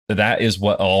that is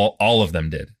what all of them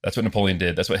did. That's what Napoleon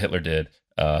did. That's what Hitler did.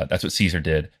 That's what Caesar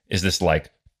did, is this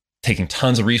like taking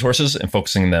tons of resources and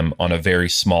focusing them on a very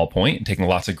small point and taking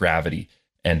lots of gravity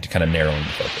and kind of narrowing the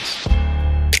focus.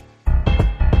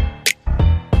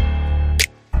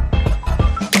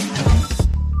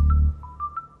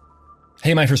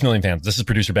 Hey, My First Million fans, this is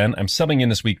producer Ben. I'm subbing in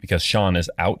this week because Sean is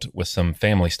out with some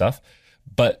family stuff.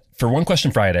 But for One Question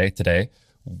Friday today,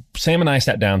 Sam and I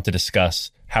sat down to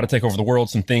discuss how to take over the world,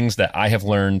 some things that I have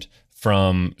learned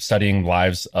from studying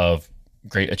lives of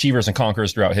great achievers and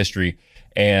conquerors throughout history.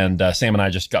 And Sam and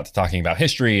I just got to talking about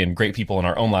history and great people in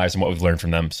our own lives and what we've learned from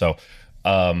them. So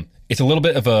it's a little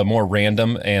bit of a more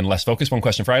random and less focused One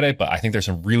Question Friday, but I think there's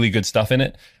some really good stuff in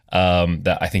it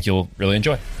that I think you'll really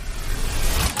enjoy.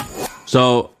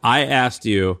 So I asked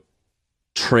you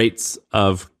traits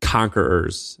of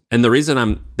conquerors. And the reason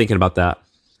I'm thinking about that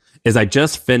is I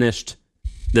just finished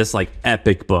this like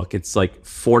epic book. It's like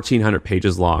 1,400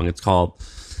 pages long. It's called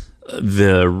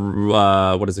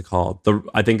what is it called?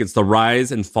 I think it's The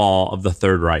Rise and Fall of the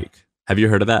Third Reich. Have you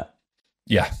heard of that?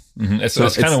 Yeah. Mm-hmm. It's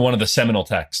kind of one of the seminal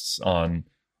texts on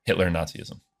Hitler and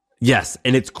Nazism. Yes.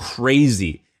 And it's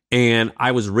crazy. And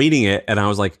I was reading it and I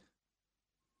was like,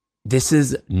 this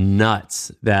is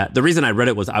nuts. That the reason I read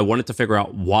it was I wanted to figure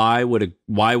out why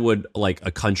would like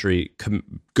a country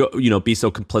be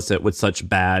so complicit with such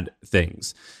bad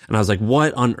things. And I was like,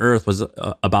 what on earth was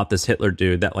about this Hitler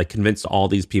dude that like convinced all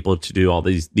these people to do all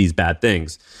these bad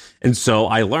things? And so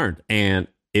I learned, and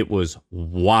it was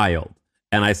wild.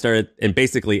 And I started, and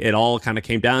basically it all kind of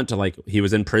came down to like he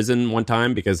was in prison one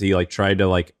time because he like tried to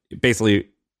like basically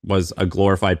was a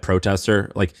glorified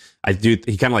protester. Like he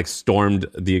kind of like stormed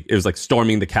it was like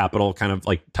storming the Capitol kind of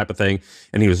like type of thing.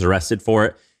 And he was arrested for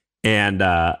it. And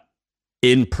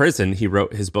in prison, he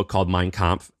wrote his book called Mein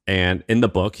Kampf. And in the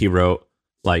book, he wrote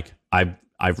like, I've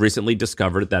recently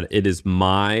discovered that it is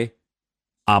my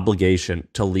obligation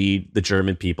to lead the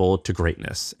German people to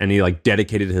greatness. And he like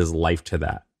dedicated his life to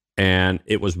that. And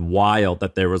it was wild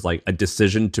that there was like a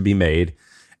decision to be made.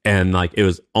 And like, it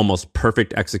was almost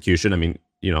perfect execution. I mean,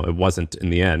 it wasn't in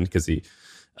the end because he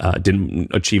didn't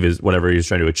achieve whatever he was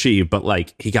trying to achieve. But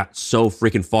like he got so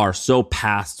freaking far, so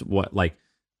past what I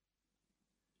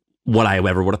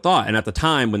ever would have thought. And at the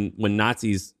time when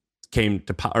Nazis came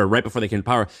to power, or right before they came to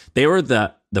power, they were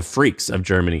the freaks of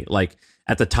Germany. Like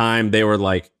at the time, they were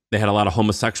like they had a lot of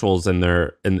homosexuals in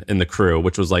the crew,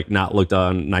 which was like not looked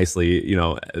on nicely,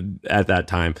 at that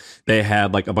time. They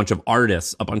had like a bunch of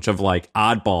artists, a bunch of like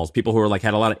oddballs, people who were like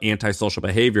had a lot of antisocial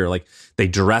behavior. Like they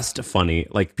dressed funny.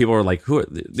 Like people were like,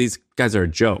 these guys are a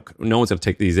joke. No one's gonna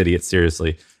take these idiots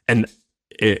seriously. And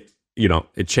it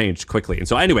changed quickly. And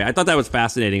so anyway, I thought that was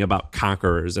fascinating about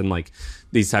conquerors and like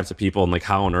these types of people and like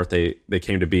how on earth they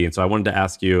came to be. And so I wanted to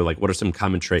ask you, like, what are some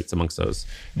common traits amongst those?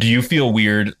 Do you feel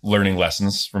weird learning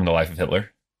lessons from the life of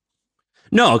Hitler?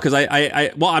 No, because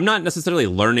I'm not necessarily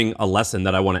learning a lesson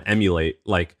that I want to emulate.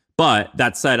 Like, but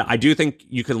that said, I do think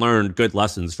you can learn good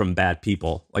lessons from bad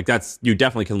people. Like you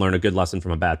definitely can learn a good lesson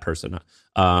from a bad person.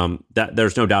 That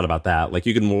there's no doubt about that. Like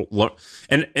you can learn,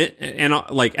 and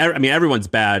like, I mean, everyone's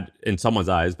bad in someone's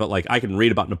eyes, but like I can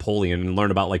read about Napoleon and learn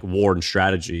about like war and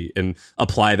strategy and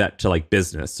apply that to like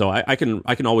business. So I can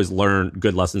always learn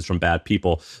good lessons from bad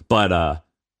people. But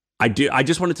I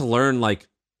just wanted to learn, like,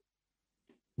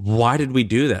 why did we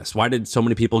do this? Why did so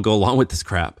many people go along with this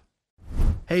crap?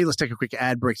 Hey, let's take a quick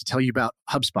ad break to tell you about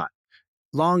HubSpot.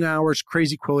 Long hours,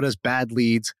 crazy quotas, bad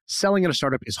leads. Selling at a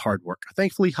startup is hard work.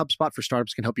 Thankfully, HubSpot for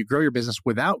Startups can help you grow your business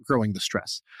without growing the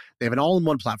stress. They have an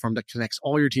all-in-one platform that connects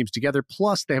all your teams together.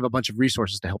 Plus, they have a bunch of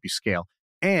resources to help you scale.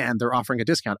 And they're offering a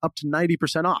discount up to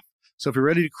 90% off. So if you're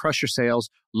ready to crush your sales,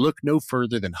 look no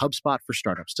further than HubSpot for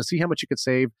Startups. To see how much you could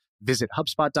save, visit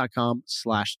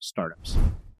HubSpot.com/startups.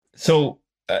 So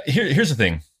here's the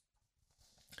thing.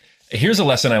 Here's a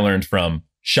lesson I learned from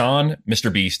Sean,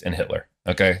 Mr. Beast, and Hitler.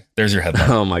 Okay, there's your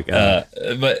headline. Oh my god!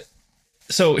 But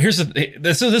so here's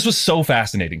this was so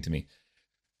fascinating to me.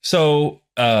 So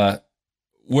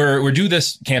we're do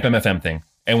this Camp MFM thing,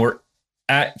 and we're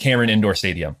at Cameron Indoor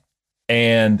Stadium,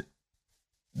 and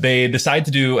they decide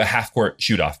to do a half-court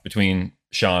shoot-off between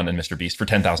Sean and Mr. Beast for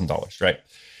 $10,000, right?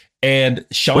 And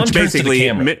Sean turns to the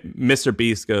camera. Mr.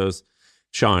 Beast goes,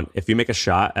 Sean, if you make a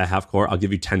shot at half court, I'll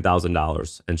give you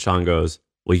 $10,000. And Sean goes,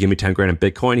 will you give me 10 grand in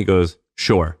Bitcoin? He goes,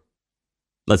 sure.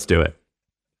 Let's do it.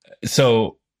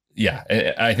 So, yeah,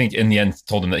 I think in the end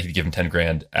told him that he'd give him 10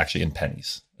 grand actually in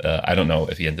pennies. I don't know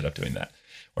if he ended up doing that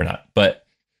or not. But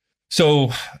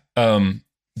so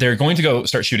they're going to go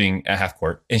start shooting at half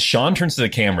court. And Sean turns to the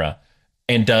camera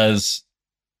and does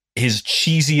his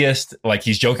cheesiest, like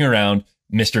he's joking around,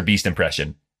 Mr. Beast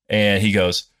impression. And he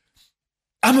goes,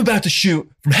 I'm about to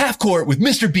shoot from half court with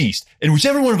Mr. Beast, and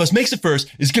whichever one of us makes it first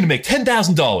is going to make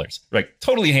 $10,000. Right?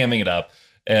 Totally hamming it up,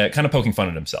 kind of poking fun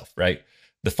at himself, right?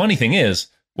 The funny thing is,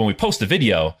 when we post the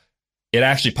video, it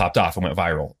actually popped off and went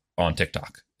viral on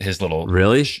TikTok. His little...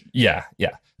 Really? Yeah.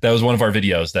 That was one of our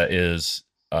videos that is,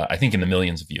 I think, in the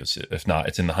millions of views. If not,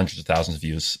 it's in the hundreds of thousands of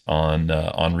views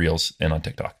on Reels and on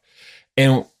TikTok.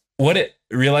 And what it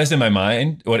realized in my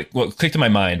mind, what clicked in my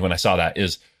mind when I saw that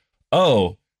is,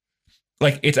 oh,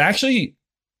 like, it's actually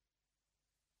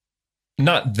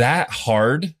not that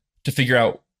hard to figure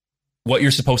out what you're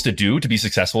supposed to do to be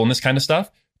successful in this kind of stuff.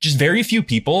 Just very few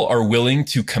people are willing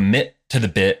to commit to the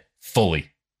bit fully,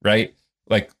 right?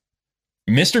 Like,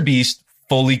 Mr. Beast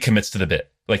fully commits to the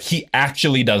bit. Like, he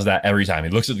actually does that every time. He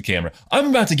looks at the camera. I'm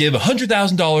about to give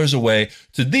 $100,000 away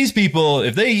to these people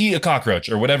if they eat a cockroach,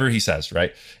 or whatever he says,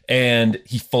 right? And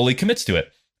he fully commits to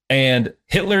it. And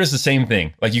Hitler is the same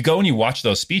thing. Like, you go and you watch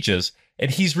those speeches, and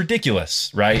he's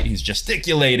ridiculous, right? He's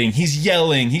gesticulating, he's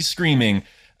yelling, he's screaming.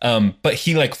 But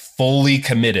he, like, fully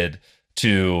committed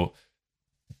to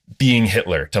being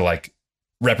Hitler, to, like,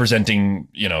 representing,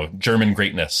 you know, German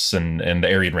greatness and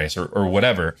the Aryan race or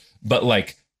whatever. But,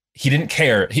 like, he didn't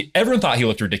care. Everyone thought he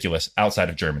looked ridiculous outside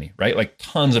of Germany, right? Like,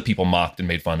 tons of people mocked and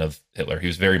made fun of Hitler. He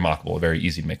was very mockable, very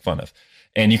easy to make fun of.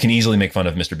 And you can easily make fun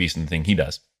of Mr. Beast and the thing he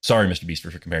does. Sorry, Mr. Beast,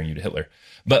 for comparing you to Hitler.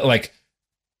 But, like,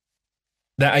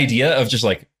 that idea of just,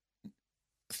 like,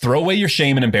 throw away your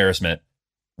shame and embarrassment.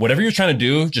 Whatever you're trying to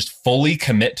do, just fully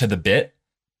commit to the bit,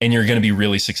 and you're going to be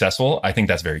really successful. I think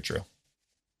that's very true.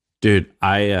 Dude,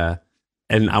 I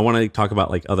want to talk about,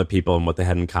 like, other people and what they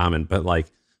had in common, but, like,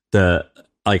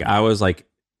 I was, like,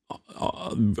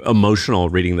 emotional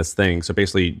reading this thing. So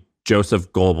basically,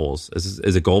 Joseph Goebbels,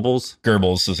 is it Goebbels?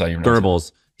 Goebbels is how you pronounce it.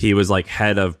 Goebbels. He was, like,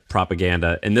 head of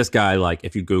propaganda, and this guy, like,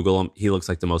 if you Google him, he looks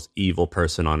like the most evil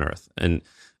person on earth, and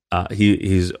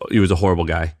he was a horrible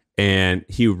guy, and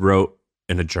he wrote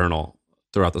in a journal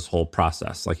throughout this whole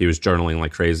process. Like, he was journaling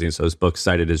like crazy, and so his book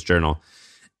cited his journal.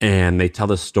 And they tell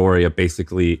the story of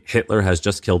basically Hitler has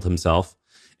just killed himself,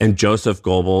 and Joseph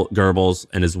Goebbels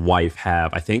and his wife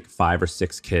have, I think, 5 or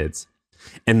 6 kids.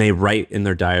 And they write in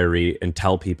their diary and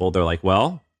tell people, they're like,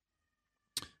 well,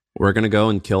 we're going to go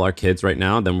and kill our kids right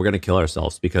now. Then we're going to kill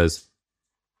ourselves, because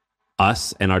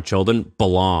us and our children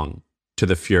belong to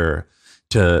the Fuhrer,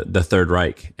 to the Third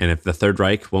Reich. And if the Third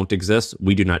Reich won't exist,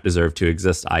 we do not deserve to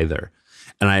exist either.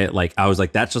 And I was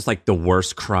like, that's just, like, the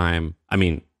worst crime. I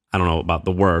mean, I don't know about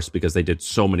the worst, because they did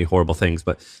so many horrible things,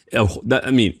 but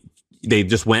I mean, they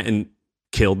just went and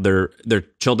killed their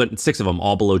children, 6 of them,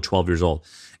 all below 12 years old.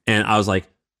 And I was like,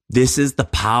 this is the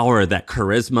power that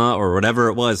charisma or whatever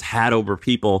it was had over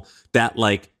people, that,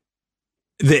 like,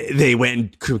 they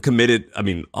went and committed. I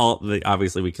mean,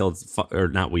 obviously we killed, or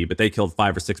not we, but they killed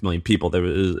 5 or 6 million people.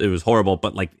 It was horrible,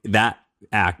 but, like, that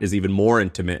act is even more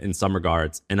intimate in some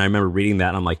regards. And I remember reading that,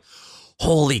 and I'm like,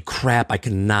 holy crap, I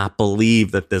cannot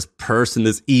believe that this person,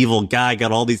 this evil guy,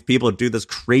 got all these people to do this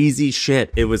crazy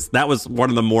shit. That was one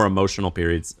of the more emotional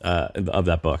periods of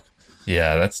that book.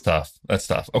 Yeah, that's tough.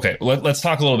 Okay, let's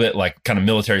talk a little bit, like, kind of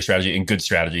military strategy and good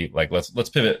strategy. Like, let's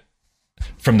pivot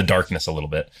from the darkness a little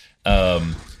bit.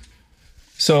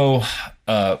 So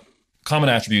common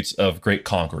attributes of great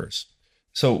conquerors.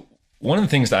 So one of the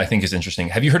things that I think is interesting,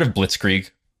 have you heard of Blitzkrieg?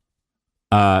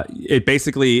 It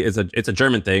basically is it's a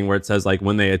German thing where it says, like,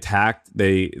 when they attacked,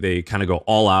 they kind of go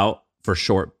all out for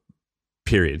short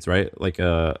periods, right? Like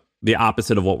the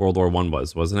opposite of what World War I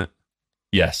was, wasn't it?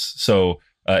 Yes. So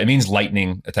it means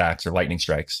lightning attacks or lightning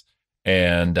strikes,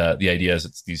 and the idea is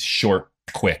it's these short,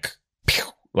 quick,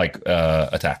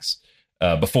 attacks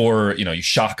before you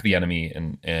shock the enemy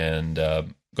and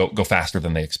go faster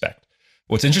than they expect.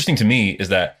 What's interesting to me is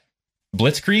that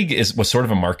Blitzkrieg was sort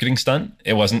of a marketing stunt.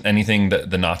 It wasn't anything that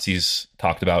the Nazis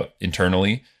talked about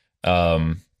internally.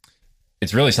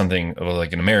 It's really something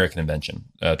like an American invention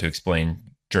to explain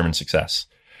German success.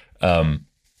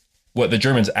 What the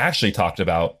Germans actually talked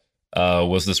about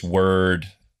was this word.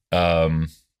 I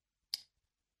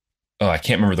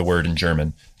can't remember the word in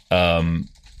German,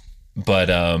 but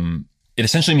it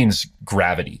essentially means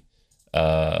gravity.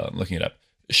 Looking it up,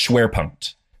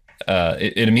 Schwerpunkt.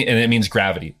 It means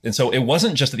gravity. And so it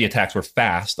wasn't just that the attacks were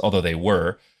fast, although they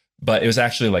were, but it was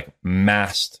actually like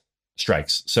massed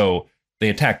strikes. So they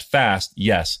attacked fast,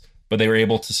 yes, but they were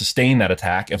able to sustain that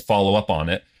attack and follow up on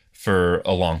it for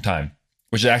a long time,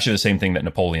 which is actually the same thing that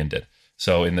Napoleon did.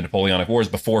 So in the Napoleonic Wars,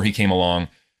 before he came along,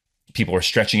 people were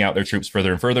stretching out their troops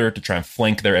further and further to try and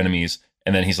flank their enemies.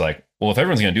 And then he's like, well, if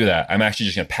everyone's going to do that, I'm actually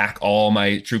just going to pack all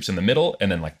my troops in the middle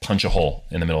and then, like, punch a hole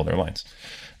in the middle of their lines.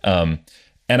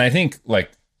 And I think,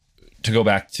 like, to go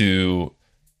back to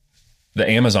the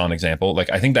Amazon example, like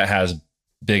I think that has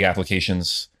big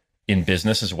applications in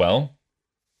business as well.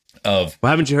 Well,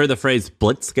 haven't you heard the phrase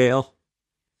blitzscale?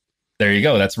 There you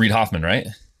go. That's Reid Hoffman, right?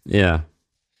 Yeah.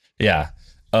 Yeah.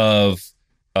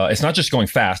 It's not just going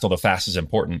fast, although fast is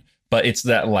important, but it's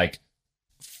that like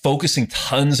focusing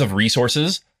tons of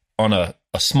resources on a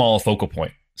small focal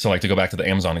point. So like to go back to the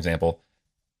Amazon example,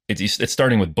 it's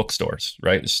starting with bookstores,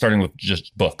 right? It's starting with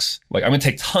just books. Like I'm going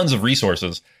to take tons of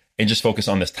resources and just focus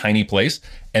on this tiny place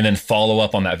and then follow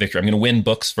up on that victory. I'm going to win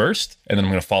books first, and then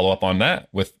I'm going to follow up on that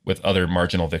with other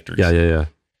marginal victories. Yeah.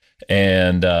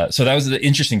 And so that was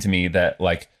interesting to me that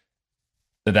like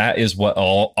that is what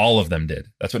all of them did.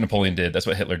 That's what Napoleon did. That's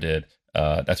what Hitler did.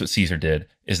 That's what Caesar did,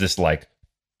 is this like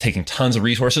taking tons of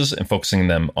resources and focusing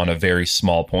them on a very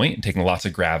small point and taking lots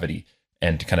of gravity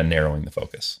and kind of narrowing the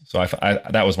focus. So I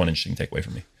that was one interesting takeaway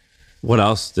for me. What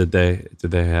else did they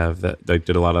have that they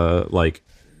did? A lot of like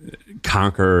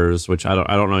conquerors, which I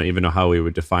don't even know how we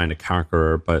would define a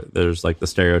conqueror, but there's like the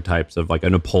stereotypes of like a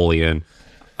Napoleon.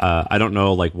 I don't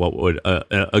know like what would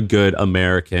a good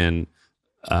American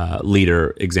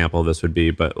leader example of this would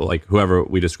be, but like whoever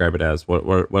we describe it as,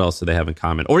 what else do they have in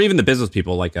common? Or even the business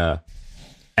people like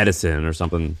Edison or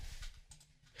something.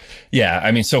 Yeah,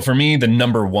 I mean, so for me, the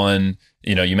number one,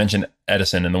 you mentioned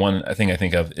Edison, and the one I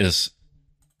think of is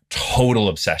total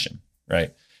obsession,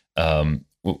 right?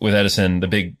 With Edison, the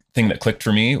big thing that clicked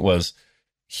for me was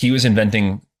he was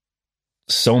inventing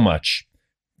so much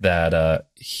that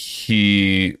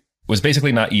he was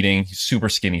basically not eating. He's super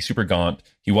skinny, super gaunt.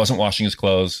 He wasn't washing his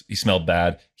clothes. He smelled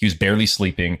bad. He was barely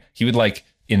sleeping. He would like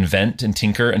invent and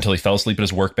tinker until he fell asleep at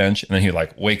his workbench. And then he would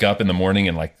like wake up in the morning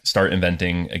and like start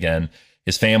inventing again.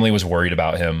 His family was worried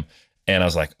about him. And I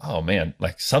was like, oh man,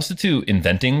 like substitute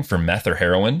inventing for meth or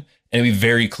heroin. And it'd be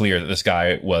very clear that this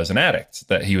guy was an addict,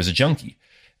 that he was a junkie.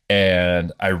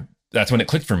 And that's when it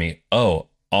clicked for me. Oh,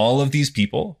 all of these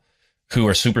people who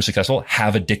are super successful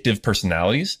have addictive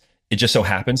personalities. It just so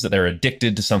happens that they're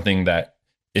addicted to something that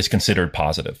is considered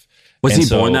positive. Was he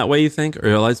born that way, you think?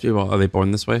 Or are people, are they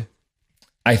born this way?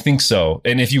 I think so.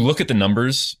 And if you look at the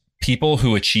numbers, people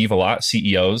who achieve a lot,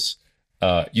 CEOs,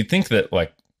 you'd think that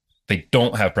like they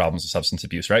don't have problems with substance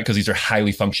abuse, right? Because these are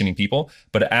highly functioning people.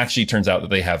 But it actually turns out that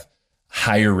they have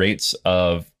higher rates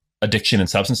of addiction and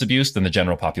substance abuse than the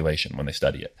general population when they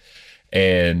study it.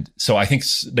 And so I think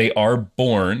they are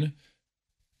born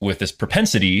with this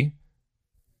propensity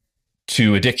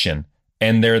to addiction.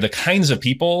 And they're the kinds of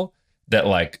people that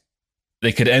like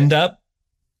they could end up,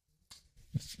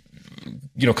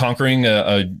 conquering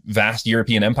a vast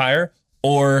European empire,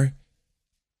 or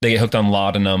they get hooked on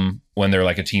laudanum when they're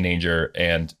like a teenager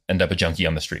and end up a junkie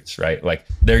on the streets, right? Like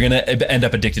they're going to end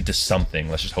up addicted to something.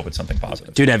 Let's just hope it's something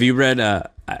positive. Dude, have you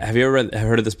ever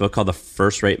heard of this book called The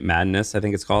First Rate Madness? I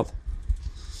think it's called.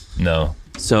 No.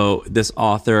 So this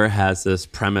author has this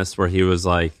premise where he was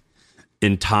like,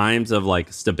 in times of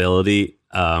like stability,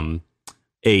 a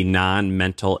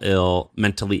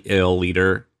mentally ill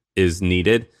leader is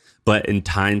needed. But in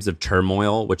times of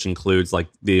turmoil, which includes like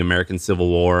the American Civil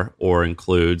War, or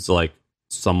includes like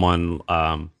someone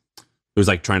who's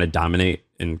like trying to dominate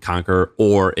and conquer,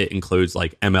 or it includes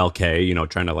like MLK,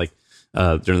 trying to like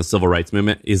during the civil rights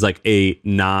movement, is like a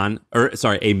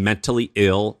mentally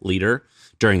ill leader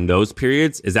during those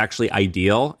periods is actually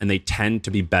ideal, and they tend to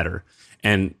be better.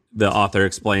 And the author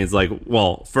explains like,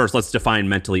 well, first let's define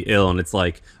mentally ill, and it's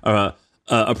like a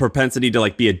propensity to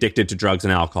like be addicted to drugs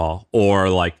and alcohol, or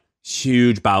like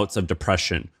huge bouts of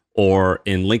depression, or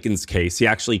in Lincoln's case, he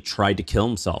actually tried to kill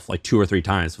himself like 2 or 3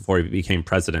 times before he became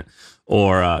president.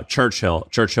 Or Churchill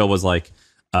was like,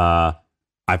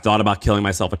 I've thought about killing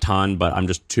myself a ton, but I'm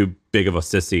just too big of a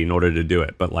sissy in order to do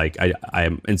it. But like I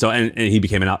am, and he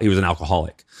became he was an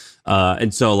alcoholic.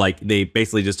 And so like they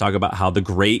basically just talk about how the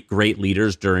great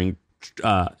leaders during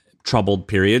troubled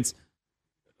periods,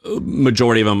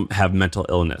 majority of them have mental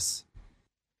illness.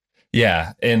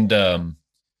 Yeah. And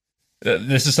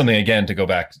this is something, again, to go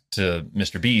back to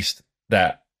Mr. Beast,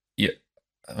 that I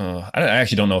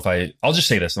actually don't know if I'll just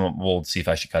say this and we'll see if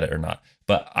I should cut it or not.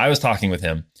 But I was talking with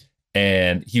him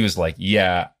and he was like,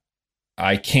 yeah,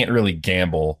 I can't really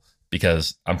gamble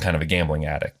because I'm kind of a gambling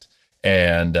addict.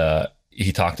 And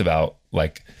he talked about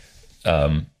like,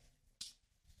 I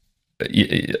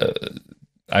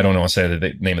don't want to say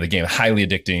the name of the game, highly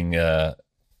addicting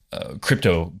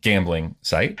crypto gambling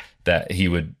site that he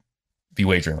would be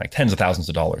wagering like tens of thousands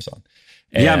of dollars on.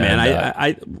 And, yeah, man.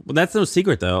 I that's no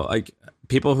secret though. Like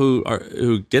people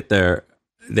who get there,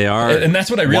 they are, and that's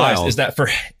what I realized is that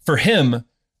for him,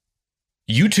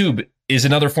 YouTube is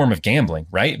another form of gambling,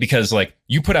 right? Because like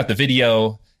you put out the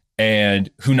video and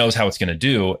who knows how it's going to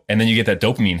do. And then you get that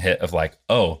dopamine hit of like,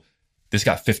 oh, this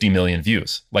got 50 million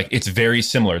views. Like, it's very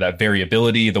similar, that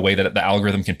variability, the way that the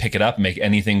algorithm can pick it up, make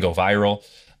anything go viral.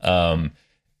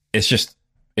 It's just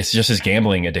this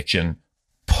gambling addiction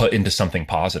put into something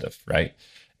positive, right?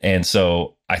 And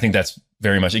so I think that's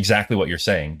very much exactly what you're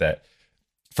saying, that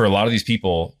for a lot of these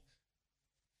people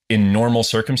in normal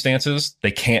circumstances,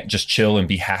 they can't just chill and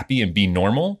be happy and be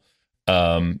normal.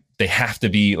 They have to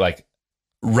be like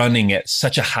running at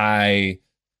such a high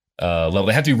level.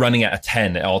 They have to be running at a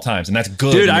 10 at all times. And that's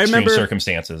good in extreme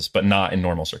circumstances, but not in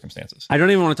normal circumstances. I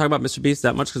don't even want to talk about Mr. Beast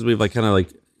that much because we've like kind of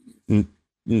like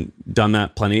done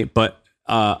that plenty. But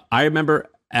I remember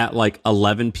at like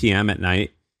 11 p.m. at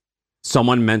night,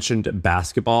 someone mentioned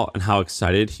basketball and how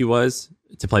excited he was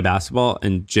to play basketball.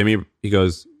 And Jimmy, he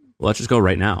goes, well, let's just go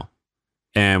right now.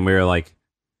 And we were like,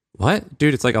 what?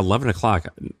 Dude, it's like 11 o'clock.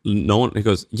 No one, he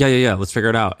goes, yeah, let's figure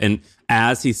it out. And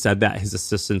as he said that, his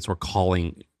assistants were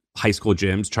calling high school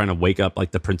gyms, trying to wake up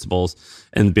like the principals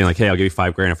and being like, hey, I'll give you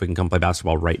 $5,000 if we can come play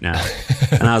basketball right now.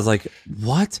 And I was like,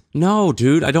 what? No,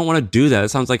 dude, I don't want to do that. It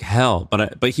sounds like hell.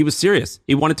 But he was serious.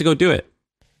 He wanted to go do it.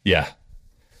 Yeah.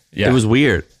 It was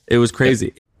weird. It was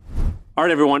crazy. All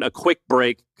right, everyone, a quick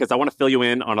break because I want to fill you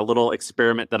in on a little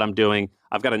experiment that I'm doing.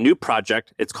 I've got a new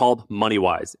project. It's called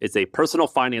MoneyWise. It's a personal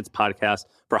finance podcast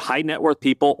for high net worth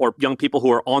people or young people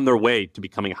who are on their way to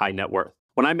becoming high net worth.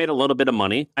 When I made a little bit of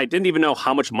money, I didn't even know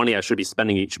how much money I should be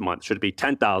spending each month. Should it be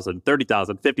 $10,000,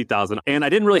 $30,000, $50,000? And I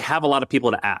didn't really have a lot of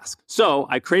people to ask. So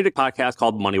I created a podcast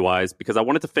called MoneyWise because I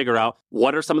wanted to figure out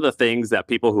what are some of the things that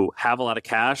people who have a lot of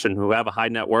cash and who have a high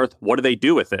net worth, what do they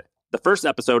do with it? The first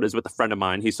episode is with a friend of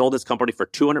mine. He sold his company for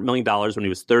 $200 million when he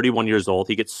was 31 years old.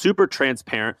 He gets super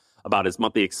transparent about his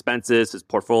monthly expenses, his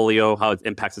portfolio, how it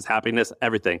impacts his happiness,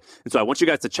 everything. And so I want you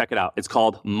guys to check it out. It's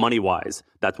called MoneyWise.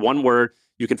 That's one word.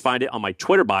 You can find it on my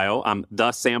Twitter bio. I'm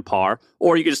the Sam Parr,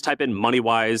 or you can just type in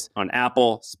MoneyWise on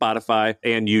Apple, Spotify,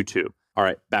 and YouTube. All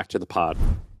right, back to the pod.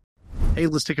 Hey,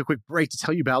 let's take a quick break to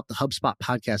tell you about the HubSpot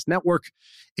Podcast Network.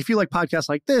 If you like podcasts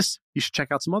like this, you should check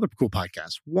out some other cool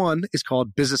podcasts. One is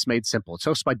called Business Made Simple. It's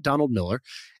hosted by Donald Miller,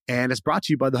 and it's brought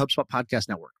to you by the HubSpot Podcast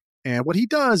Network. And what he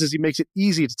does is he makes it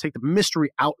easy to take the mystery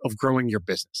out of growing your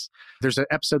business. There's an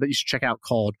episode that you should check out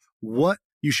called What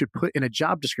You Should Put in a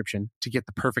Job Description to Get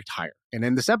the Perfect Hire. And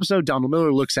in this episode, Donald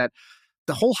Miller looks at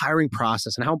the whole hiring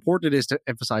process and how important it is to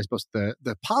emphasize both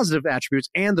the positive attributes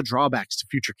and the drawbacks to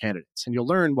future candidates. And you'll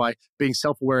learn why being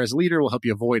self-aware as a leader will help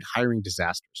you avoid hiring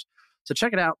disasters. So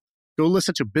check it out. Go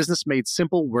listen to Business Made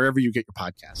Simple wherever you get your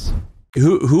podcasts.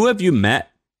 Who have you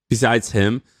met besides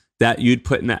him that you'd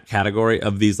put in that category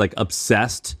of these like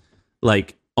obsessed,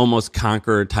 like almost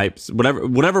conqueror types,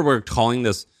 whatever we're calling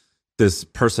this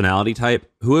personality type?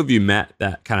 Who have you met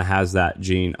that kind of has that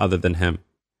gene other than him?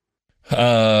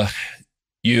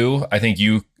 I think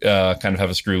you kind of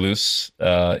have a screw loose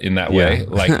in that way.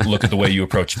 Like, look at the way you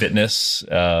approach fitness.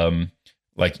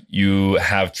 Like, you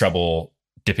have trouble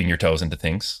dipping your toes into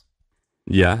things.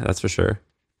 Yeah, that's for sure.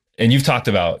 And you've talked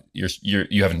about you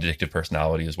have an addictive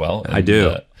personality as well. And, I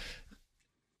do.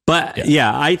 But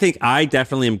yeah, I think I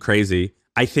definitely am crazy.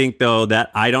 I think though that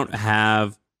I don't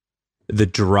have the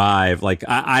drive. Like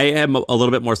I am a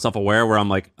little bit more self-aware where I'm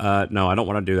like, no, I don't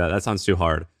want to do that. That sounds too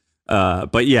hard.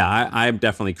 But yeah, I'm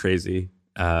definitely crazy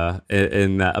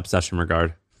in that obsession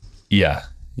regard. Yeah.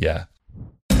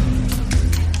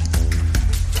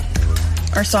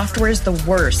 Our software is the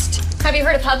worst. Have you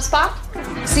heard of HubSpot?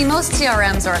 See, most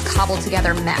CRMs are a cobbled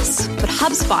together mess, but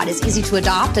HubSpot is easy to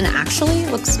adopt and actually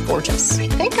looks gorgeous. I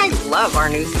think I love our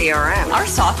new CRM. Our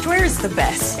software is the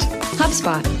best.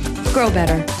 HubSpot. Grow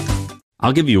better.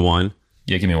 I'll give you one.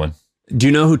 Yeah, give me one. Do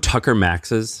you know who Tucker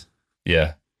Max is?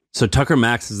 Yeah. So Tucker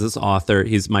Max is this author.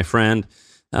 He's my friend.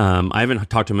 I haven't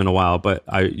talked to him in a while, but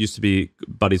I used to be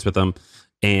buddies with him.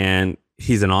 And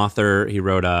he's an author. He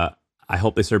wrote I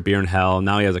Hope They Serve Beer in Hell.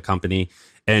 Now he has a company.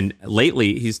 And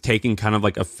lately he's taking kind of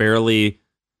like a fairly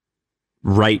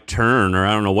right turn, or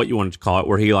I don't know what you wanted to call it,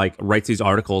 where he like writes these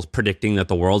articles predicting that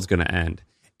the world's going to end.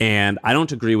 And I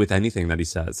don't agree with anything that he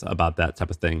says about that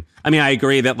type of thing. I mean, I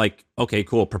agree that like, okay,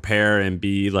 cool, prepare and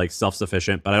be like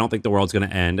self-sufficient, but I don't think the world's going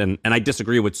to end. And I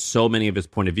disagree with so many of his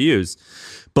point of views.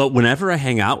 But whenever I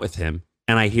hang out with him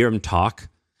and I hear him talk,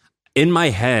 in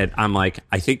my head, I'm like,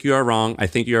 I think you are wrong. I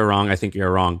think you're wrong. I think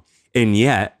you're wrong. And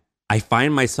yet I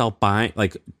find myself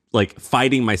like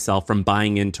fighting myself from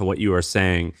buying into what you are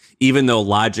saying, even though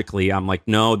logically I'm like,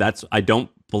 no, I don't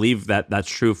believe that that's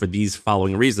true for these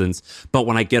following reasons. But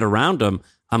when I get around him,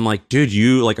 I'm like, dude,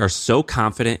 you like are so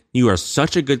confident. You are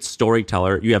such a good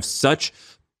storyteller. You have such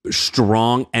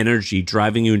strong energy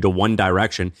driving you into one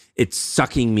direction. It's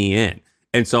sucking me in.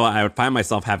 And so I would find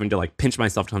myself having to like pinch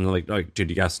myself, telling me like, oh, dude,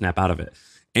 you got to snap out of it.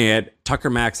 And Tucker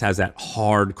Max has that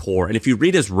hardcore. And if you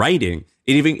read his writing,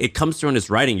 it comes through in his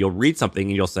writing. You'll read something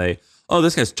and you'll say, oh,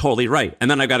 this guy's totally right.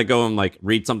 And then I got to go and like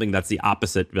read something that's the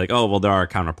opposite. Be like, oh, well, there are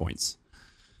counterpoints.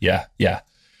 Yeah.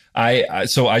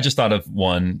 So I just thought of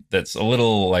one that's a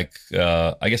little like,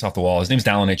 I guess off the wall. His name's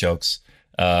Dallin H. Oaks.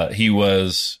 He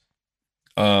was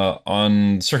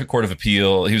on Circuit Court of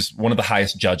Appeal. He was one of the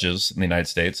highest judges in the United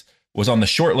States, was on the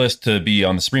short list to be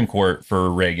on the Supreme Court for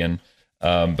Reagan,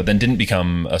 but then didn't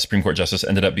become a Supreme Court justice,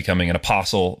 ended up becoming an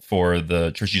apostle for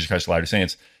the Church of Jesus Christ of Latter-day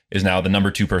Saints, is now the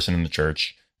number 2 person in the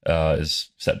church,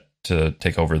 is set to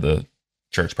take over the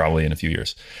church probably in a few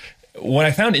years. What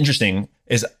I found interesting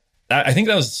is I think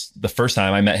that was the first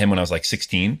time I met him when I was like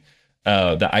 16,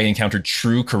 that I encountered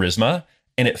true charisma,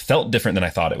 and it felt different than I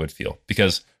thought it would feel.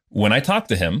 Because when I talked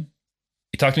to him,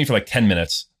 he talked to me for like 10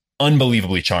 minutes,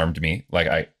 unbelievably charmed me. Like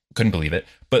I couldn't believe it.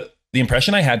 But the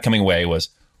impression I had coming away was,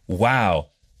 wow,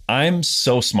 I'm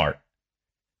so smart.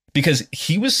 Because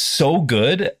he was so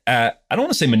good at, I don't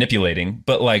want to say manipulating,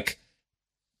 but like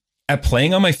at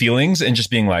playing on my feelings and just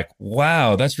being like,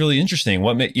 wow, that's really interesting.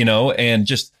 And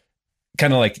just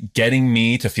kind of like getting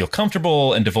me to feel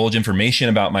comfortable and divulge information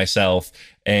about myself,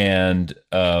 and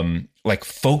like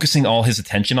focusing all his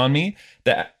attention on me,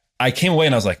 that I came away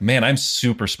and I was like, man, I'm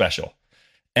super special.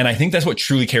 And I think that's what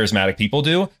truly charismatic people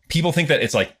do. People think that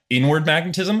it's like inward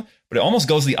magnetism, but it almost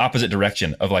goes the opposite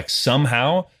direction of like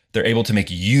somehow they're able to make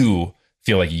you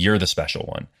feel like you're the special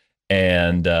one.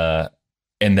 And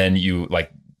then you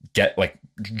like get like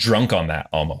drunk on that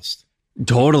almost.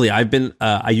 Totally.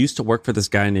 I used to work for this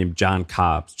guy named John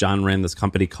Cobbs. John ran this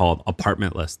company called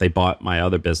Apartment List. They bought my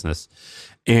other business.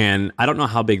 And I don't know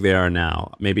how big they are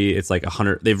now. Maybe it's like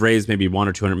 100. They've raised maybe $100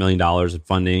 or $200 million in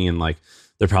funding, and like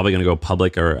they're probably going to go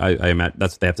public, or I imagine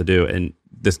that's what they have to do. And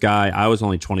this guy, I was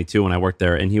only 22 when I worked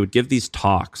there, and he would give these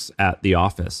talks at the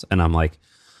office, and I'm like,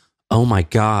 oh my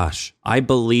gosh, I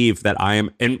believe that I am.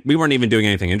 And we weren't even doing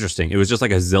anything interesting. It was just like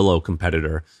a Zillow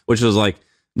competitor, which was like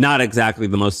not exactly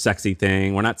the most sexy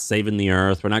thing. We're not saving the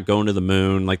earth. We're not going to the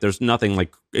moon. Like there's nothing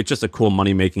like, it's just a cool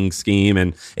money-making scheme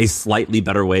and a slightly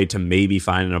better way to maybe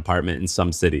find an apartment in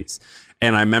some cities.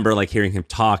 And I remember like hearing him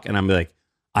talk, and I'm like,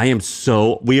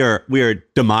 we are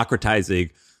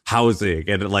democratizing housing,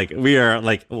 and like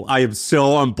I am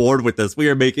so on board with this. We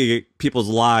are making people's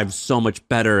lives so much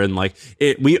better, and like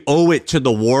we owe it to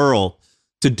the world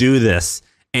to do this.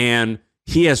 And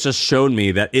he has just shown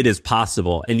me that it is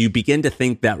possible. And you begin to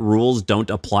think that rules don't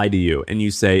apply to you, and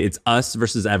you say it's us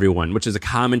versus everyone, which is a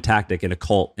common tactic in a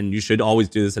cult. And you should always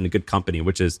do this in a good company,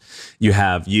 which is you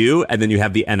have you and then you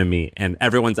have the enemy, and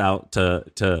everyone's out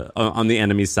to on the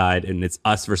enemy's side, and it's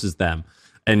us versus them.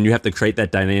 And you have to create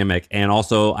that dynamic. And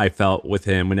also I felt with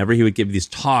him, whenever he would give these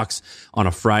talks on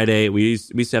a Friday, we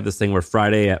used to have this thing where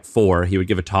Friday at 4, he would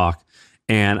give a talk.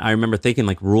 And I remember thinking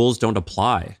like rules don't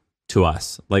apply to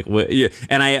us. Like,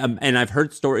 and I've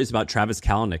heard stories about Travis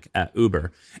Kalanick at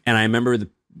Uber. And I remember the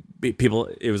people,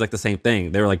 it was like the same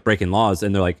thing. They were like breaking laws,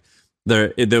 and they're like,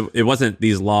 it wasn't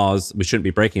these laws, we shouldn't be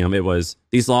breaking them. It was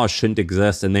these laws shouldn't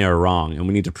exist and they are wrong, and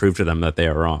we need to prove to them that they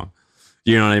are wrong.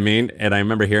 You know what I mean? And I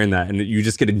remember hearing that, and you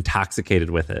just get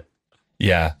intoxicated with it.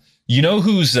 Yeah. You know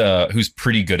who's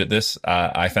pretty good at this?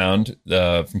 I found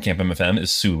from Camp MFM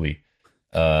is Sully,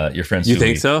 your friend Sully. You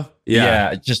think so?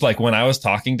 Yeah. Just like when I was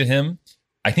talking to him,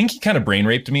 I think he kind of brain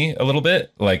raped me a little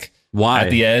bit. Like why?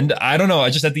 At the end, I don't know.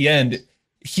 At the end,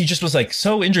 he just was like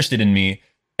so interested in me.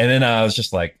 And then I was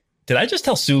just like, did I just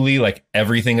tell Sully like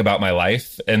everything about my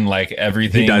life and like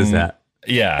everything? He does that.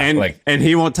 Yeah. And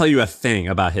he won't tell you a thing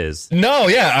about his. No.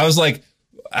 Yeah. I was like,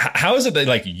 how is it that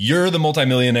like you're the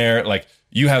multimillionaire? Like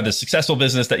you have this successful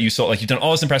business that you sold, like you've done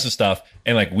all this impressive stuff.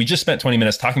 And like, we just spent 20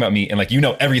 minutes talking about me, and like, you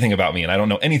know everything about me, and I don't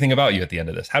know anything about you at the end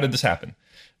of this. How did this happen?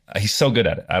 He's so good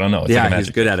at it. I don't know. It's yeah, like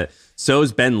he's good at it. So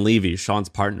is Ben Levy, Sean's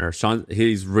partner. Sean,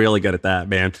 he's really good at that,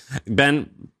 man. Ben,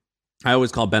 I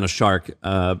always call Ben a shark,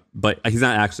 but he's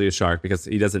not actually a shark, because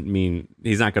he doesn't mean,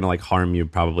 he's not going to like harm you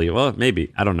probably. Well,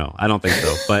 maybe. I don't know. I don't think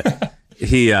so. But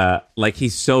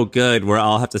he's so good where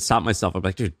I'll have to stop myself. I'm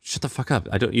like, dude, shut the fuck up.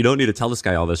 You don't need to tell this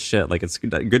guy all this shit. Like, it's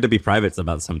good to be private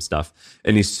about some stuff.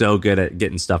 And he's so good at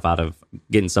getting stuff out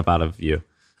of you.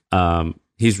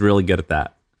 He's really good at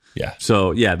that. Yeah.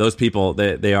 So yeah, those people,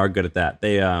 they are good at that.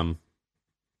 They,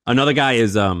 another guy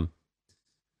is,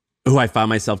 who I found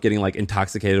myself getting like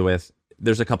intoxicated with.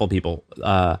 There's a couple people,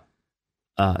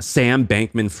 Sam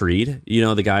Bankman-Fried, you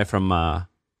know, the guy from,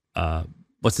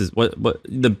 what's his,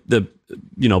 the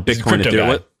Bitcoin,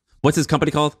 Bitcoin. what's his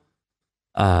company called?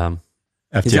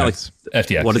 He's got, like,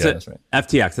 FTX. What is it? That's right.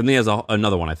 FTX. And then he has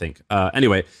another one, I think.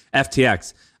 Anyway,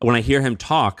 FTX. When I hear him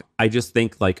talk, I just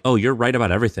think like, oh, you're right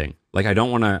about everything. Like, I don't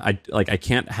want to, I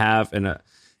can't have,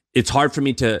 it's hard for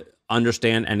me to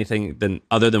understand anything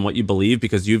other than what you believe,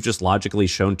 because you've just logically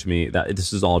shown to me that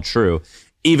this is all true.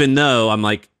 Even though I'm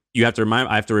like, I have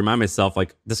to remind myself,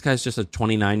 like, this guy's just a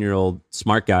 29-year-old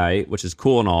smart guy, which is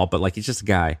cool and all, but like, he's just a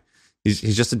guy.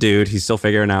 He's just a dude. He's still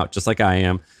figuring out, just like I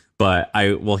am. But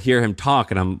I will hear him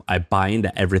talk, and I buy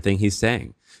into everything he's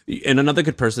saying. And another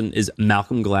good person is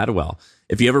Malcolm Gladwell.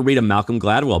 If you ever read a Malcolm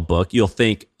Gladwell book, you'll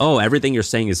think, oh, everything you're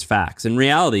saying is facts. In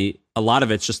reality, a lot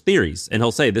of it's just theories. And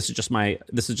he'll say, this is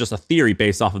just a theory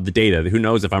based off of the data. Who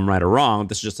knows if I'm right or wrong?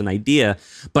 This is just an idea.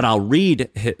 But I'll read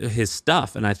his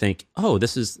stuff and I think, oh,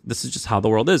 this is just how the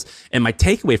world is. And my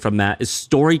takeaway from that is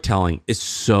storytelling is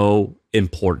so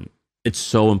important. It's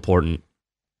so important.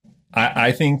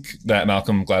 I think that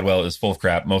Malcolm Gladwell is full of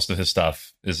crap. Most of his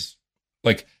stuff is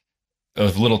like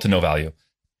of little to no value.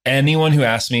 Anyone who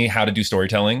asks me how to do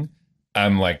storytelling,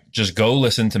 I'm like, just go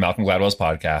listen to Malcolm Gladwell's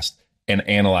podcast and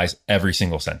analyze every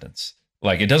single sentence.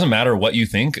 Like, it doesn't matter what you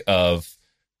think of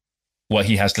what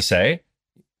he has to say.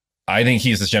 I think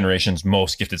he's this generation's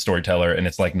most gifted storyteller, and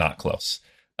it's like not close.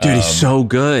 Dude, he's so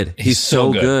good. He's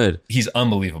so good. He's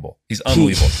unbelievable.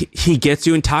 He gets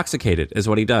you intoxicated is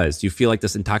what he does. You feel like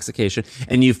this intoxication,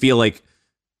 and you feel like,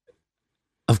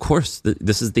 of course,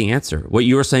 this is the answer. What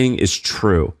you are saying is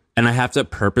true. And I have to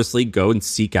purposely go and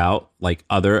seek out like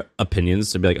other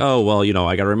opinions to be like, oh, well,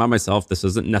 I got to remind myself this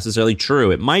isn't necessarily true.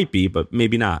 It might be, but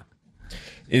maybe not.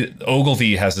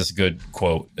 Ogilvy has this good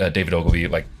quote, David Ogilvy,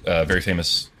 like a very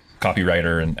famous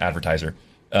copywriter and advertiser,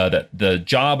 that the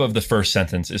job of the first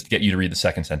sentence is to get you to read the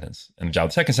second sentence. And the job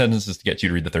of the second sentence is to get you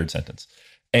to read the third sentence.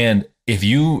 And if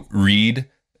you read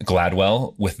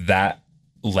Gladwell with that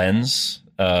lens,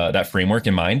 that framework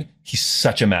in mind, he's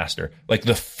such a master. Like,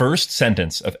 the first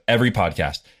sentence of every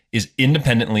podcast is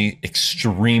independently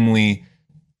extremely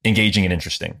engaging and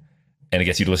interesting. And it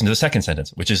gets you to listen to the second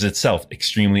sentence, which is itself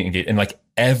extremely engaging. And like,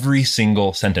 every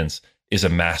single sentence is a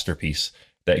masterpiece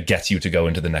that gets you to go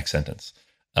into the next sentence.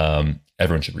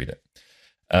 Everyone should read it.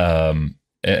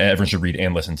 Everyone should read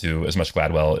and listen to as much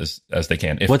Gladwell as they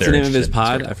can. What's the name of his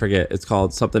pod? I forget. It's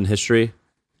called something history.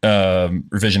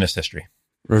 Revisionist history.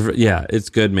 Yeah, it's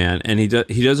good, man. And he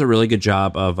does a really good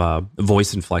job of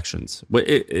voice inflections.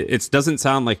 It doesn't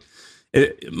sound like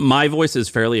my voice is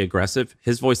fairly aggressive.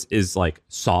 His voice is like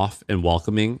soft and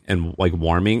welcoming and like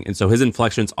warming. And so his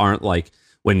inflections aren't like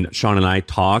when Sean and I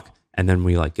talk and then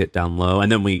we like get down low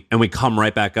and then we come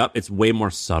right back up. It's way more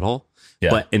subtle.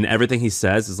 Yeah. But in everything he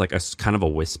says is like a kind of a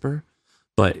whisper.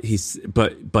 But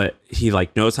he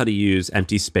like knows how to use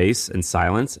empty space and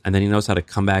silence, and then he knows how to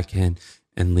come back in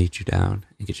and lead you down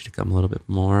and get you to come a little bit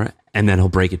more, and then he'll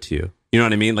break it to you. You know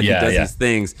what I mean? Like, he does these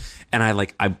things, and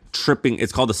I'm tripping.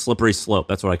 It's called the slippery slope.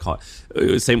 That's what I call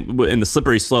it. Same, and the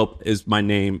slippery slope is my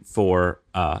name for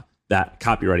that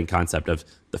copywriting concept of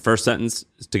the first sentence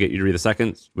is to get you to read the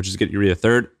second, which is to get you to read the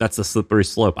third. That's the slippery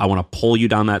slope. I want to pull you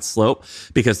down that slope,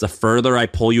 because the further I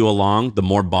pull you along, the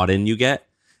more bought in you get.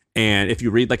 And if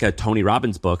you read like a Tony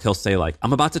Robbins book, he'll say like,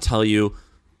 I'm about to tell you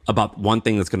about one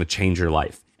thing that's going to change your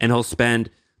life. And he'll spend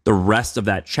the rest of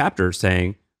that chapter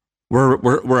saying,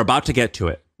 we're about to get to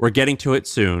it. We're getting to it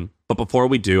soon. But before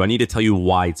we do, I need to tell you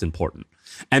why it's important.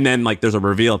 And then like there's a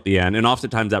reveal at the end. And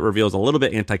oftentimes that reveal is a little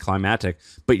bit anticlimactic,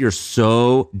 but you're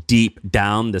so deep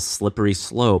down this slippery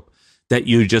slope that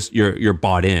you're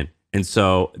bought in. And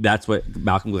so that's what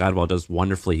Malcolm Gladwell does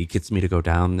wonderfully. He gets me to go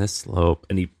down this slope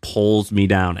and he pulls me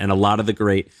down. And a lot of the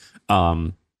great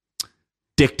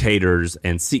dictators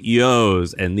and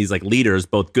CEOs and these like leaders,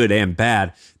 both good and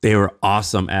bad, they were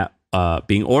awesome at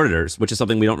being orators, which is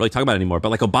something we don't really talk about anymore. But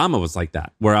like Obama was like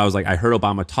that, where I was like, I heard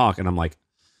Obama talk and I'm like,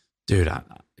 dude,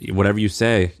 whatever you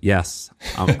say, yes,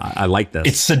 I like this.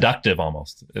 It's seductive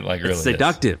almost. It like really it's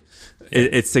seductive.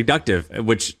 It's seductive,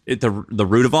 which the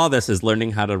root of all this is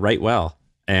learning how to write well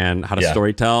and how to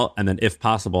storytell, and then if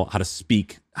possible, how to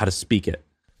speak it.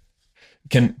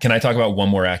 Can I talk about one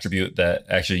more attribute that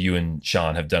actually you and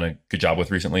Sean have done a good job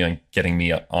with recently on getting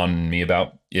me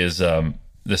about is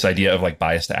this idea of like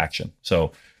bias to action.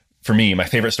 So for me, my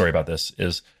favorite story about this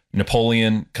is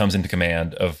Napoleon comes into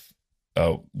command of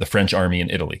the French army in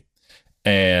Italy,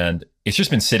 and it's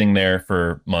just been sitting there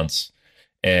for months.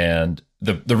 And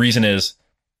the reason is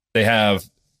they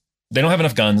don't have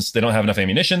enough guns, they don't have enough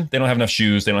ammunition, they don't have enough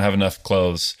shoes, they don't have enough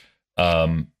clothes.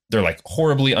 They're like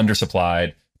horribly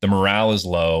undersupplied. The morale is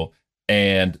low.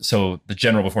 And so the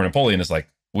general before Napoleon is like,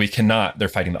 they're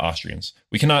fighting the Austrians.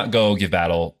 We cannot go give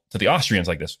battle to the Austrians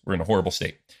like this. We're in a horrible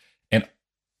state. And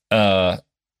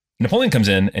Napoleon comes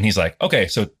in and he's like, okay,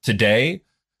 so today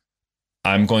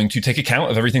I'm going to take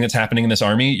account of everything that's happening in this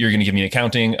army. You're going to give me an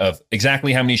accounting of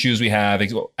exactly how many shoes we have,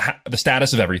 the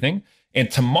status of everything. And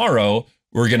tomorrow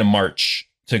we're going to march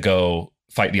to go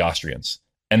fight the Austrians.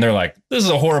 And they're like, this is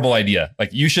a horrible idea.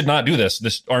 Like, you should not do this.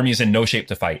 This army is in no shape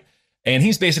to fight. And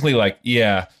he's basically like,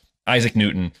 yeah, Isaac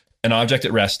Newton, an object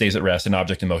at rest stays at rest, an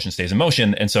object in motion stays in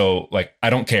motion. And so, like, I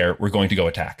don't care. We're going to go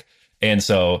attack. And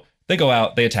so they go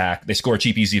out, they attack, they score a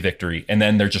cheap, easy victory, and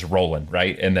then they're just rolling,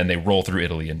 right? And then they roll through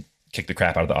Italy and kick the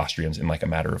crap out of the Austrians in like a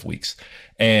matter of weeks.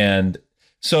 And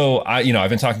so I've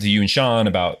been talking to you and Sean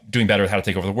about doing better with how to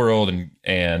take over the world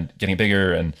and getting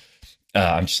bigger. And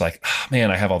I'm just like, oh,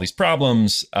 man, I have all these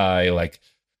problems. I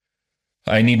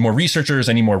need more researchers.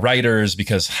 I need more writers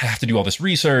because I have to do all this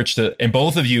research. And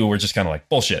both of you were just kind of like,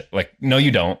 bullshit. Like, no,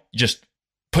 you don't. Just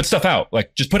put stuff out.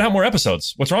 Like, just put out more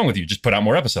episodes. What's wrong with you? Just put out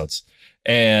more episodes.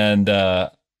 And so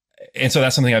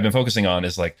that's something I've been focusing on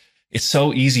is like, it's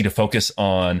so easy to focus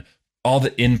on all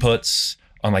the inputs,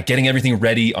 on like getting everything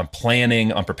ready, on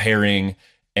planning, on preparing,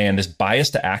 and this bias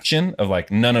to action of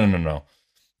like, no.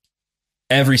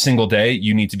 Every single day,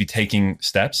 you need to be taking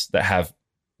steps that have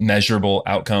measurable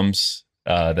outcomes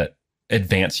that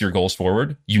advance your goals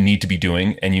forward. You need to be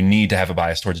doing, and you need to have a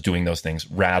bias towards doing those things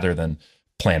rather than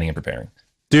planning and preparing.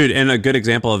 Dude, and a good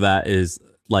example of that is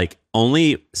like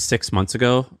only 6 months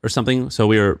ago or something. So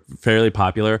we were fairly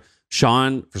popular.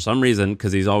 Sean, for some reason,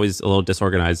 because he's always a little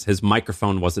disorganized, his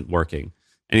microphone wasn't working.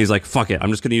 And he's like, fuck it,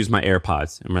 I'm just going to use my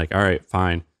AirPods. And we're like, all right,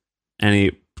 fine. And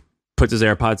he puts his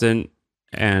AirPods in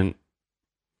and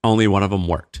only one of them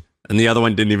worked. And the other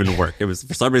one didn't even work. It was,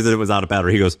 for some reason, it was out of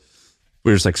battery. He goes,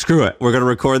 we were just like, screw it. We're going to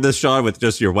record this, Sean, with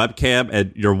just your webcam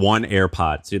and your one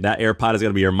AirPod. So that AirPod is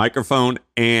going to be your microphone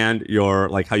and your,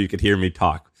 like, how you could hear me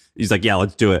talk. He's like, yeah,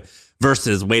 let's do it.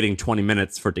 Versus waiting 20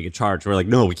 minutes for it to get charged. We're like,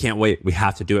 no, we can't wait. We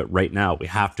have to do it right now. We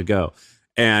have to go.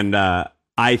 And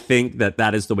I think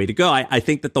that is the way to go. I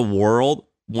think that the world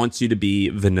wants you to be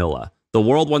vanilla. The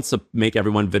world wants to make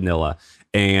everyone vanilla,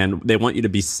 and they want you to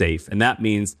be safe. And that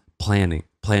means planning.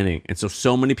 And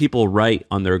so many people write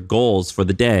on their goals for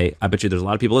the day. I bet you there's a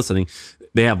lot of people listening.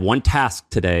 They have one task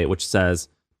today, which says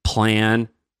plan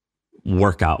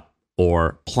workout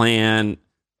or plan,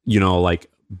 like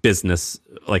business,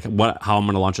 like how I'm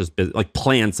going to launch this business, like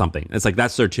plan something. It's like,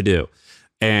 that's their to do.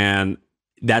 And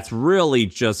that's really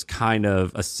just kind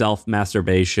of a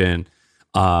self-masturbation.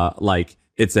 Like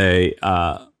it's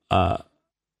a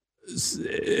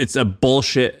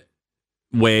bullshit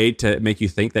way to make you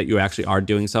think that you actually are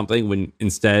doing something, when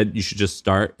instead you should just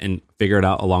start and figure it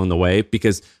out along the way,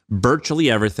 because virtually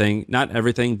everything, not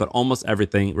everything, but almost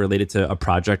everything related to a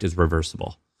project is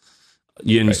reversible.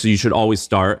 Right. So you should always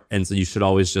start. And so you should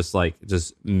always just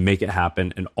make it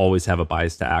happen and always have a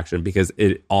bias to action, because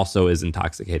it also is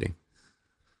intoxicating.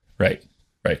 Right.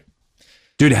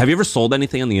 Dude, have you ever sold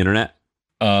anything on the internet?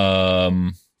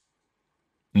 No.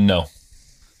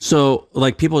 So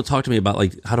like people talk to me about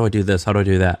like, how do I do this? How do I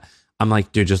do that? I'm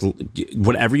like, dude, just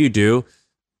whatever you do,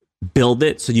 build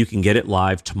it so you can get it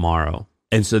live tomorrow.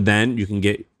 And so then you can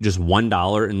get just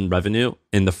 $1 in revenue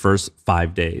in the first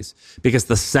 5 days. Because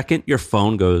the second your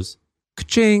phone goes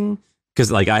ka-ching,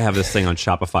 because like I have this thing on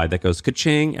Shopify that goes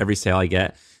ka-ching every sale I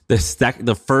get.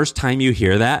 The first time you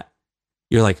hear that,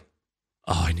 you're like,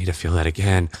 oh, I need to feel that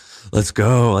again. Let's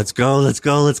go. Like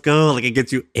it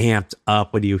gets you amped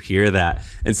up when you hear that.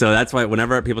 And so that's why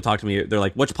whenever people talk to me, they're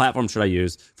like, which platform should I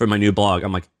use for my new blog?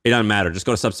 I'm like, it doesn't matter. Just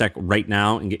go to Substack right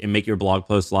now and make your blog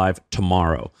post live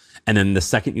tomorrow. And then the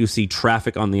second you see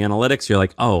traffic on the analytics, you're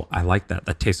like, oh, I like that.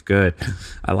 That tastes good.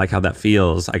 I like how that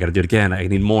feels. I got to do it again. I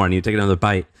need more. I need to take another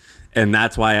bite. And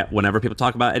that's why whenever people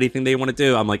talk about anything they want to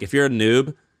do, I'm like, if you're a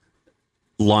noob,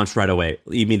 launch right away,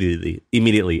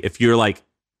 immediately. If you're like,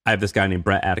 I have this guy named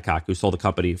Brett Adcock who sold a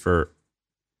company for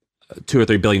 $2 or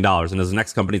 $3 billion. And his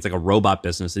next company, it's like a robot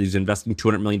business. And he's investing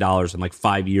 $200 million in like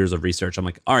 5 years of research. I'm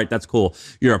like, all right, that's cool.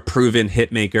 You're a proven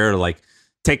hit maker. Like,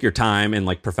 take your time and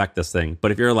like perfect this thing.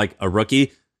 But if you're like a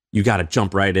rookie, you got to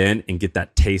jump right in and get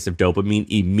that taste of dopamine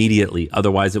immediately.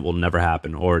 Otherwise, it will never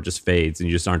happen, or it just fades and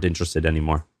you just aren't interested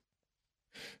anymore.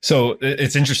 So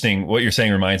it's interesting. What you're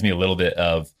saying reminds me a little bit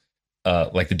of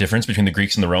like the difference between the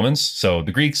Greeks and the Romans. So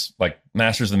the Greeks, like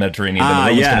masters of the Mediterranean. Then the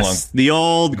Romans come along. The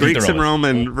old Greeks and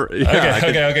Roman. Yeah,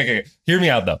 okay. Hear me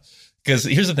out though. Because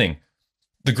here's the thing.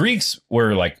 The Greeks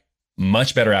were like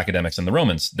much better academics than the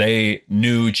Romans. They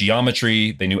knew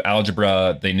geometry, they knew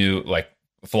algebra, they knew like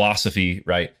philosophy,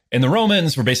 right? And the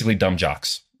Romans were basically dumb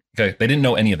jocks. Okay. They didn't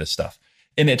know any of this stuff.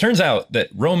 And it turns out that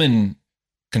Roman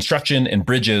construction and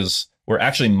bridges were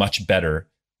actually much better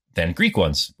than Greek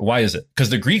ones. Why is it? Because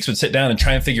the Greeks would sit down and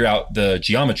try and figure out the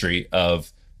geometry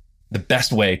of the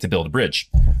best way to build a bridge.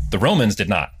 The Romans did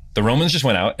not. The Romans just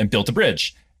went out and built a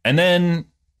bridge. And then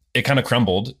it kind of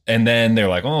crumbled. And then they're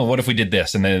like, oh, what if we did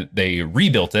this? And then they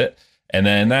rebuilt it. And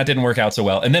then that didn't work out so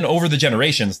well. And then over the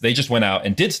generations, they just went out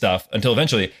and did stuff until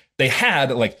eventually they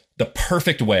had like the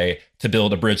perfect way to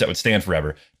build a bridge that would stand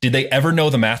forever. Did they ever know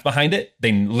the math behind it?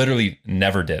 They literally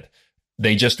never did.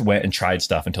 They just went and tried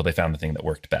stuff until they found the thing that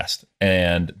worked best.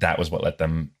 And that was what let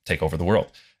them take over the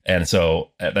world. And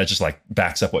so that just like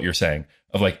backs up what you're saying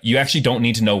of like, you actually don't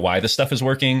need to know why this stuff is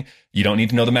working. You don't need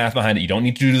to know the math behind it. You don't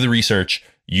need to do the research.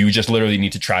 You just literally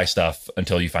need to try stuff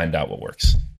until you find out what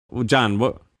works. Well, John,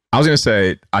 what? I was going to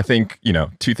say, I think,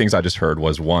 two things I just heard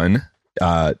was one,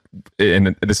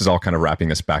 and this is all kind of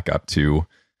wrapping us back up to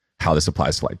how this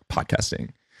applies to like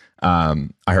podcasting. I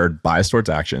heard bias towards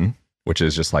action, which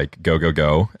is just like go, go,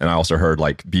 go. And I also heard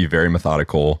like be very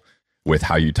methodical with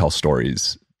how you tell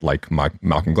stories, like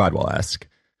Malcolm Gladwell-esque.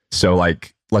 So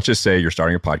like, let's just say you're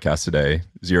starting a podcast today,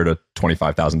 0 to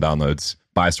 25,000 downloads,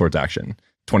 bias towards action,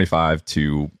 25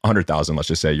 to 100,000. Let's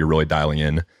just say you're really dialing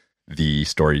in the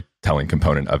storytelling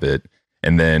component of it.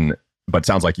 And then, but it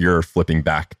sounds like you're flipping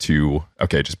back to,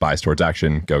 okay, just bias towards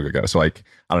action, go, go, go. So like,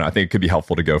 I don't know, I think it could be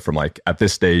helpful to go from like, at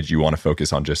this stage, you want to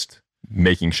focus on just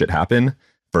making shit happen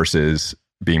versus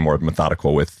being more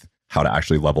methodical with how to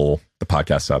actually level the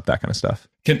podcast up, that kind of stuff.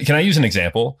 Can I use an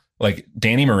example? Like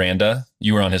Danny Miranda,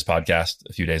 you were on his podcast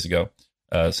a few days ago,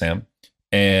 Sam,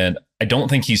 and I don't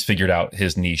think he's figured out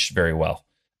his niche very well.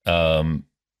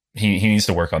 He needs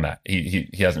to work on that. He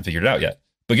hasn't figured it out yet.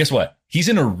 But guess what? He's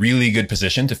in a really good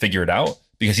position to figure it out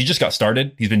because he just got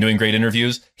started. He's been doing great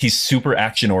interviews. He's super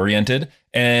action oriented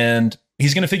and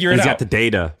he's going to figure it out. He's got the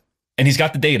data. And he's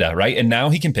got the data, right? And now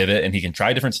he can pivot and he can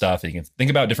try different stuff. And he can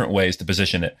think about different ways to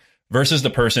position it versus the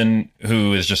person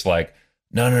who is just like,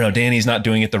 no, Danny's not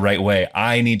doing it the right way.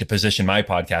 I need to position my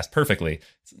podcast perfectly.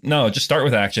 No, just start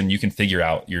with action. You can figure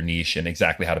out your niche and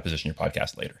exactly how to position your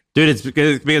podcast later. Dude, it's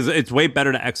because it's way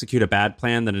better to execute a bad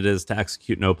plan than it is to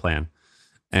execute no plan.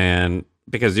 And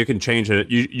because you can change it,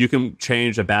 you can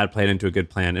change a bad plan into a good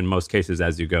plan in most cases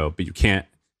as you go, but you can't,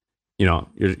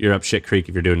 you're up shit creek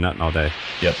if you're doing nothing all day.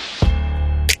 Yep.